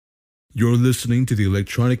You're listening to the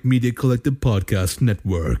Electronic Media Collective Podcast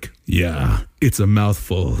Network. Yeah, it's a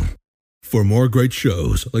mouthful. For more great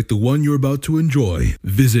shows like the one you're about to enjoy,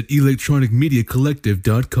 visit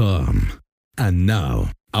electronicmediacollective.com. And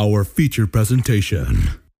now, our feature presentation.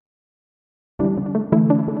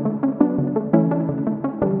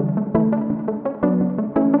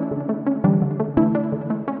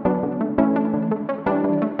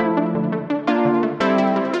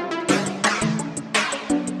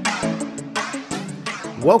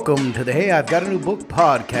 Welcome to the Hey I've Got a New Book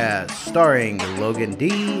podcast starring Logan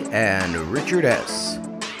D. and Richard S.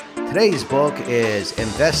 Today's book is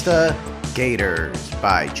Investigators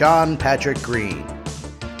by John Patrick Green.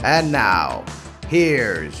 And now,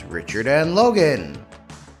 here's Richard and Logan.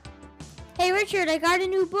 Hey Richard, I got a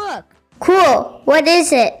new book. Cool. What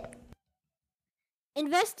is it?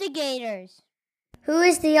 Investigators. Who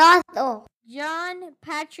is the author? John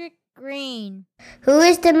Patrick Green. Who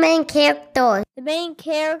is the main character? The main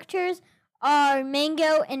characters are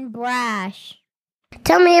Mango and Brash.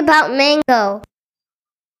 Tell me about Mango.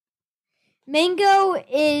 Mango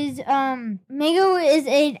is an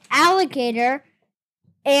alligator,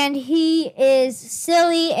 and he is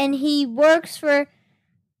silly, and he works for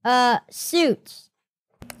Suits.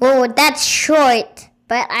 Oh, that's short,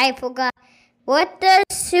 but I forgot. What does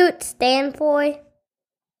Suit stand for?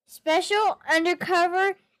 Special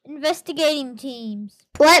Undercover Investigating Teams.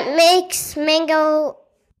 What makes Mango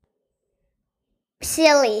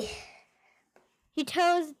silly? He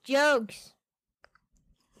tells jokes.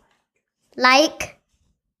 Like,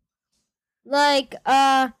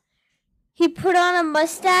 he put on a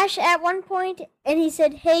mustache at one point, and he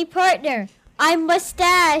said, "Hey partner, I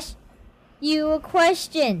mustache you a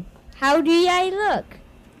question. How do I look?"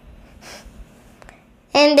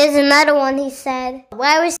 and there's another one he said.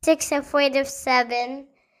 Why was 6 afraid of 7?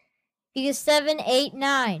 Because 7, 8,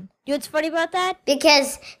 9. You know what's funny about that?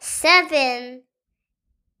 Because 7,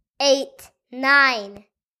 8, 9.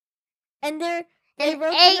 And they And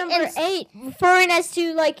wrote eight the number and 8, referring us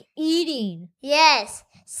to, like, eating. Yes,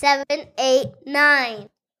 7, 8, 9.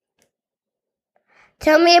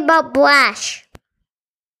 Tell me about Brash.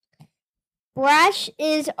 Brash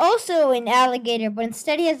is also an alligator, but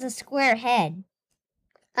instead he has a square head.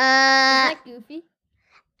 Isn't that goofy?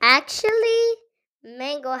 Actually,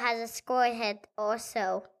 Mango has a square head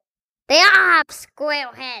also. They all have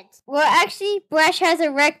square heads. Well, actually, Brash has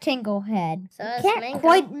a rectangle head. So You does can't Mango.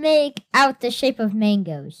 quite make out the shape of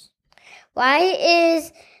mangoes. Why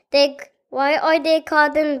are they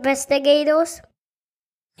called investigators?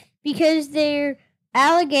 Because they're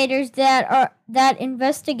alligators that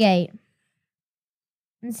investigate.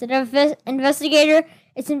 Instead of investigator,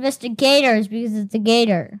 it's investigators because it's a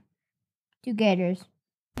gator. 2 gators.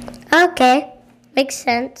 Okay, makes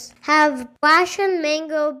sense. Have Brash and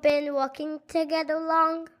Mango been working together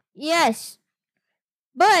long? Yes,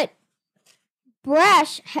 but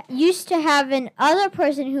Brash used to have an other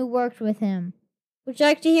person who worked with him. Would you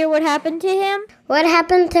like to hear what happened to him? What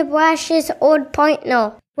happened to Brash's old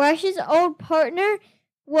partner? Brash's old partner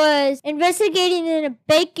was investigating in a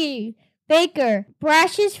baker,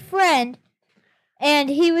 Brash's friend, and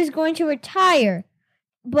he was going to retire,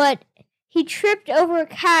 but he tripped over a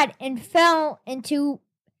cat and fell into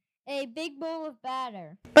a big bowl of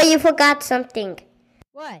batter. But you forgot something.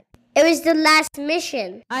 What? It was the last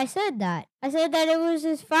mission. I said that. I said that it was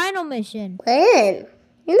his final mission. When?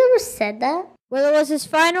 You never said that. Well, it was his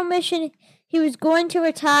final mission. He was going to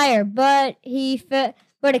retire, but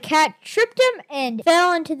but a cat tripped him and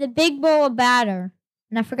fell into the big bowl of batter.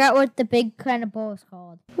 And I forgot what the big kind of bowl is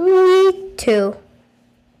called. Me too.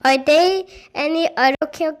 Are there any other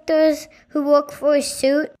characters who work for a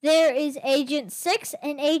suit? There is Agent 6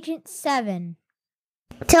 and Agent 7.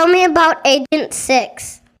 Tell me about Agent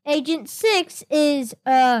 6. Agent 6 is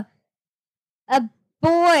a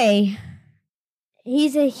boy.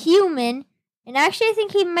 He's a human. And actually, I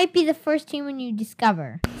think he might be the first human you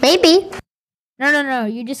discover. Maybe. No.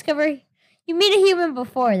 You meet a human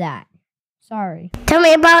before that. Sorry. Tell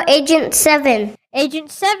me about Agent 7. Agent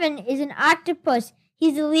 7 is an octopus.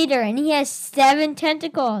 He's a leader, and he has 7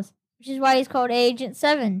 tentacles, which is why he's called Agent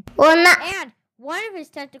 7. Well, not. And one of his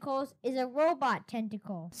tentacles is a robot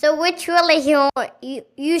tentacle. So which really he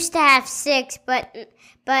used to have 6, but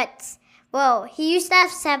he used to have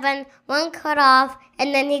 7. One cut off,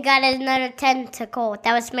 and then he got another tentacle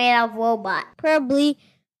that was made out of robot. Probably,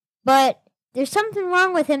 but there's something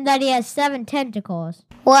wrong with him that he has 7 tentacles.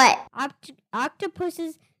 What?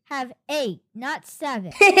 Octopuses have 8, not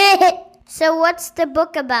 7. So what's the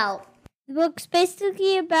book about? The book's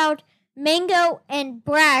basically about Mango and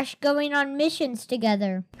Brash going on missions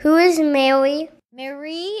together. Who is Mary?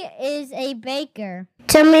 Marie is a baker.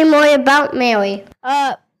 Tell me more about Mary.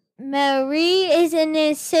 Marie is an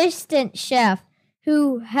assistant chef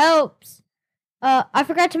who helps. I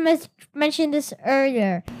forgot to mention this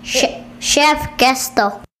earlier. Chef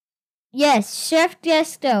Gesto. Yes, Chef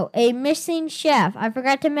Gesto, a missing chef. I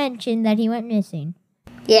forgot to mention that he went missing.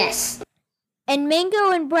 Yes. And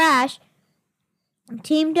Mango and Brash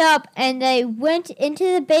teamed up and they went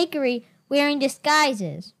into the bakery wearing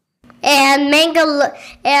disguises. And Mango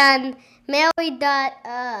and Mary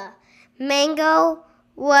thought Mango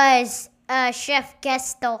was Chef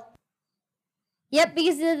Gesto. Yep,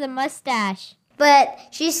 because of the mustache. But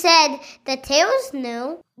she said the tail's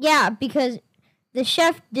new. Yeah, because the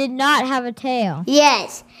chef did not have a tail.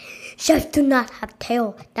 Yes. Chefs do not have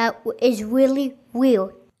tail. That is really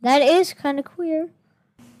weird. That is kind of queer.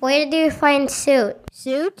 Where did you find Suit?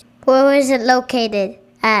 Suit? Where was it located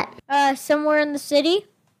at? Somewhere in the city.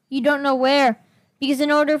 You don't know where. Because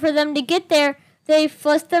in order for them to get there, they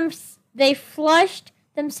flushed themselves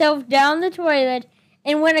down the toilet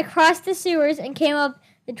and went across the sewers and came up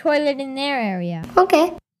the toilet in their area.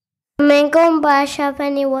 Okay. Mango and Brash have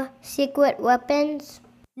any secret weapons?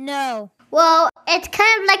 No. Well, it's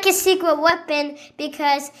kind of like a secret weapon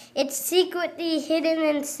because it's secretly hidden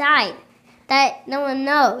inside that no one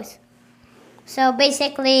knows. So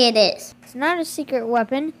basically it is. It's not a secret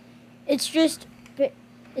weapon. It's just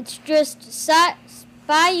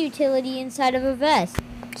spy utility inside of a vest.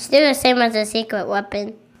 Still the same as a secret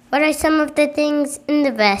weapon. What are some of the things in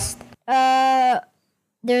the vest?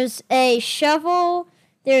 There's a shovel.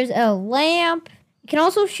 There's a lamp. You can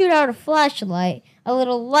also shoot out a flashlight, a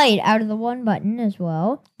little light out of the one button as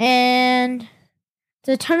well. And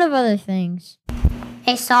there's a ton of other things.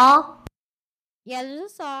 A saw? Yeah,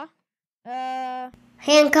 there's a saw.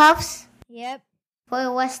 Handcuffs? Yep.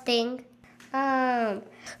 For resting.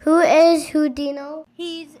 Who is Houdino?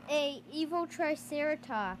 He's a evil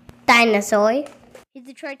triceratops. Dinosaur. He's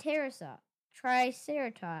a triceratops.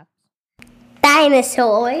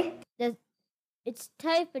 Dinosaur. It's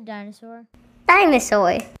type of dinosaur.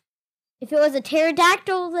 Dinosaur. If it was a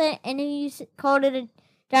pterodactyl and you called it a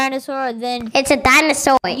dinosaur, then It's a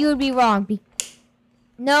dinosaur. you would be wrong.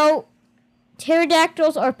 No,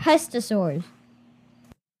 pterodactyls are plesiosaurs.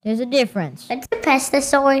 There's a difference. It's a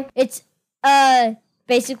plesiosaur. It's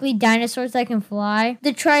basically dinosaurs that can fly.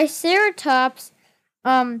 The triceratops,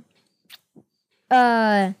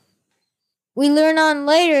 we learn on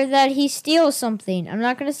later that he steals something. I'm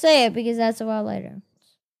not gonna say it because that's a while later.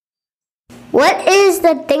 What is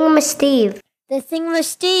the Thingamasteve? The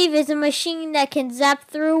Thingamasteve is a machine that can zap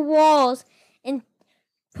through walls and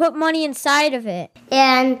put money inside of it.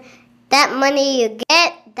 And that money you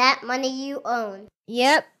get, that money you own.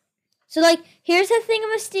 Yep. So, like, here's a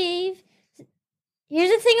Thingamasteve. Here's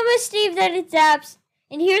a Thingamasteve that it zaps,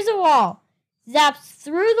 and here's a wall. Zaps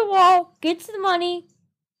through the wall, gets the money,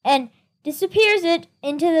 and disappears it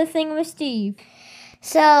into the Thingamasteve.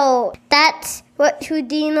 So that's what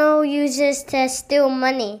Houdino uses to steal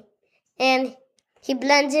money. And he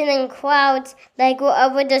blends in crowds, like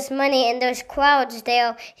wherever there's money and there's crowds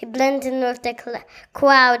there, he blends in with the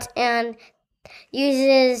crowds and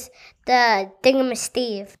uses the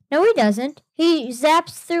Thingamasteve. No, he doesn't. He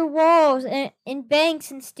zaps through walls and banks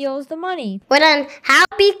and steals the money. Well then, how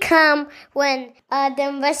become when the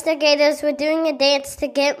investigators were doing a dance to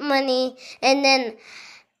get money and then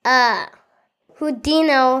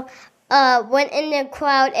Houdino went in the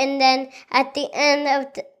crowd and then at the end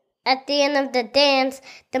of the dance,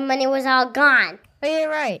 the money was all gone. Oh, you're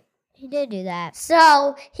right. He did do that.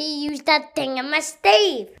 So he used that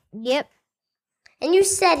Thingamasteve. Yep. And you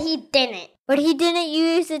said he didn't. But he didn't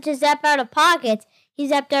use it to zap out of pockets. He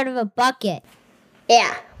zapped out of a bucket.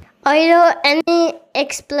 Yeah. Are there any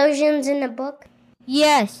explosions in the book?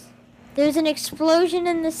 Yes. There's an explosion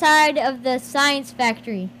in the side of the science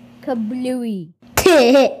factory. Kablooey.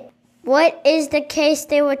 What is the case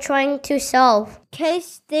they were trying to solve?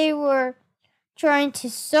 Case they were trying to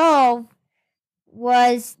solve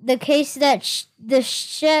was the case that Chef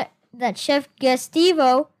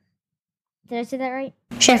Gestivo. Did I say that right?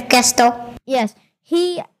 Chef Gesto. Yes.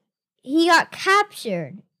 He got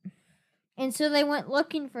captured. And so they went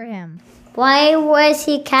looking for him. Why was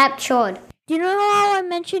he captured? Do you know how I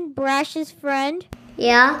mentioned Brash's friend?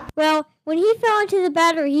 Yeah? Well, when he fell into the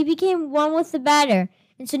batter, he became one with the batter.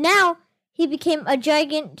 And so now he became a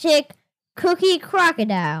gigantic cookie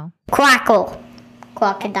crocodile.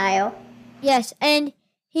 Crocodile. Yes, and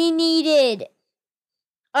he needed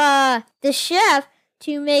the chef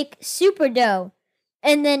to make super dough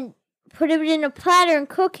and then put it in a platter and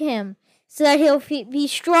cook him so that he'll be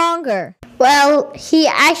stronger. Well, he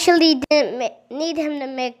actually didn't need him to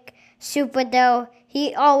make super dough.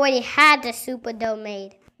 He already had the super dough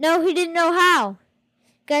made. No, he didn't know how.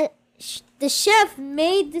 The chef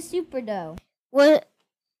made the super dough.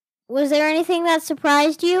 Was there anything that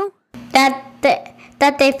surprised you?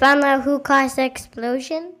 That they found out who caused the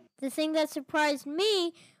explosion? The thing that surprised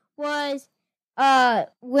me was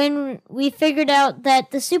when we figured out that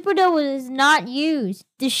the super dough was not used.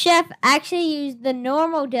 The chef actually used the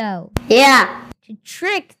normal dough. Yeah. To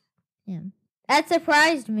trick him. That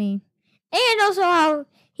surprised me. And also how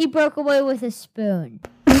he broke away with a spoon.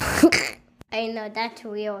 I know, that's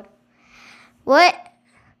weird.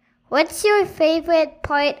 What's your favorite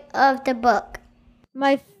part of the book?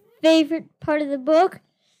 My favorite part of the book?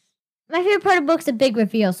 My favorite part of the book's a big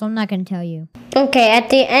reveal, so I'm not going to tell you. Okay, at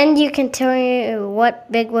the end you can tell me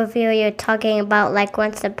what big reveal you're talking about, like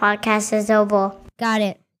once the podcast is over. Got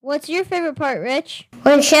it. What's your favorite part, Rich?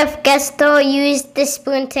 When Chef Gusto used the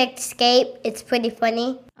spoon to escape, it's pretty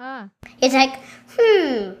funny. It's like,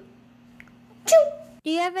 Choo. Do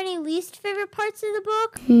you have any least favorite parts of the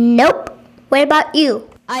book? Nope. What about you?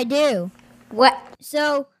 I do. What?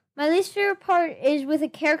 So, my least favorite part is with a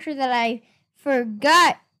character that I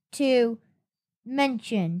forgot to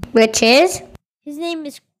mention. Which is? His name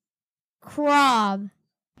is Krob.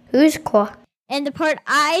 Who's Krob? And the part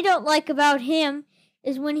I don't like about him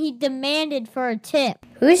is when he demanded for a tip.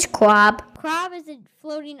 Who's Krob? Krob is a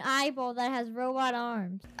floating eyeball that has robot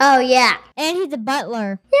arms. Oh, yeah. And he's a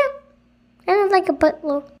butler. Yeah. I don't like a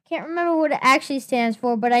butler. Can't remember what it actually stands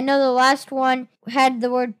for, but I know the last one had the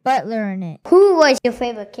word butler in it. Who was your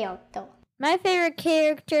favorite character? My favorite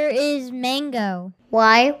character is Mango.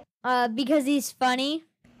 Why? Because he's funny.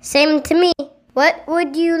 Same to me. What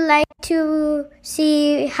would you like to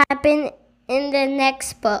see happen in the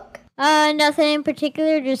next book? Nothing in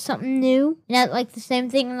particular, just something new. Not like the same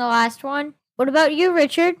thing in the last one. What about you,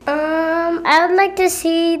 Richard? I would like to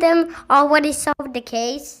see them already solve the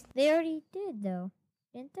case. They already did, though,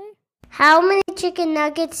 didn't they? How many chicken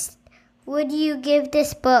nuggets would you give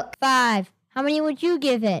this book? 5. How many would you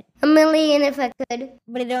give it? 1 million if I could.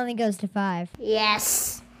 But it only goes to 5.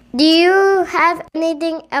 Yes. Do you have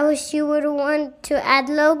anything else you would want to add,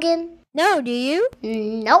 Logan? No, do you?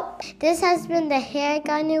 Nope. This has been the Hey I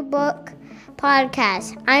Got a New Book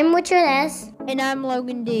podcast. I'm Richard S. And I'm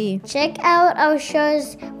Logan D. Check out our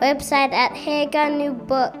show's website at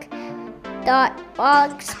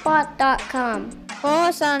heyagotanewbook.blogspot.com. Follow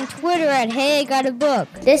us on Twitter at Hey I Got a Book.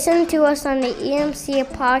 Listen to us on the EMC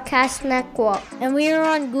Podcast Network. And we are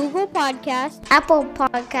on Google Podcasts, Apple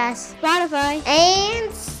Podcasts, Spotify,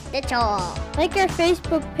 and Stitcher. Like our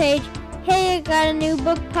Facebook page, Hey I Got a New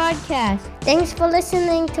Book podcast. Thanks for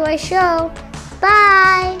listening to our show.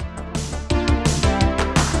 Bye.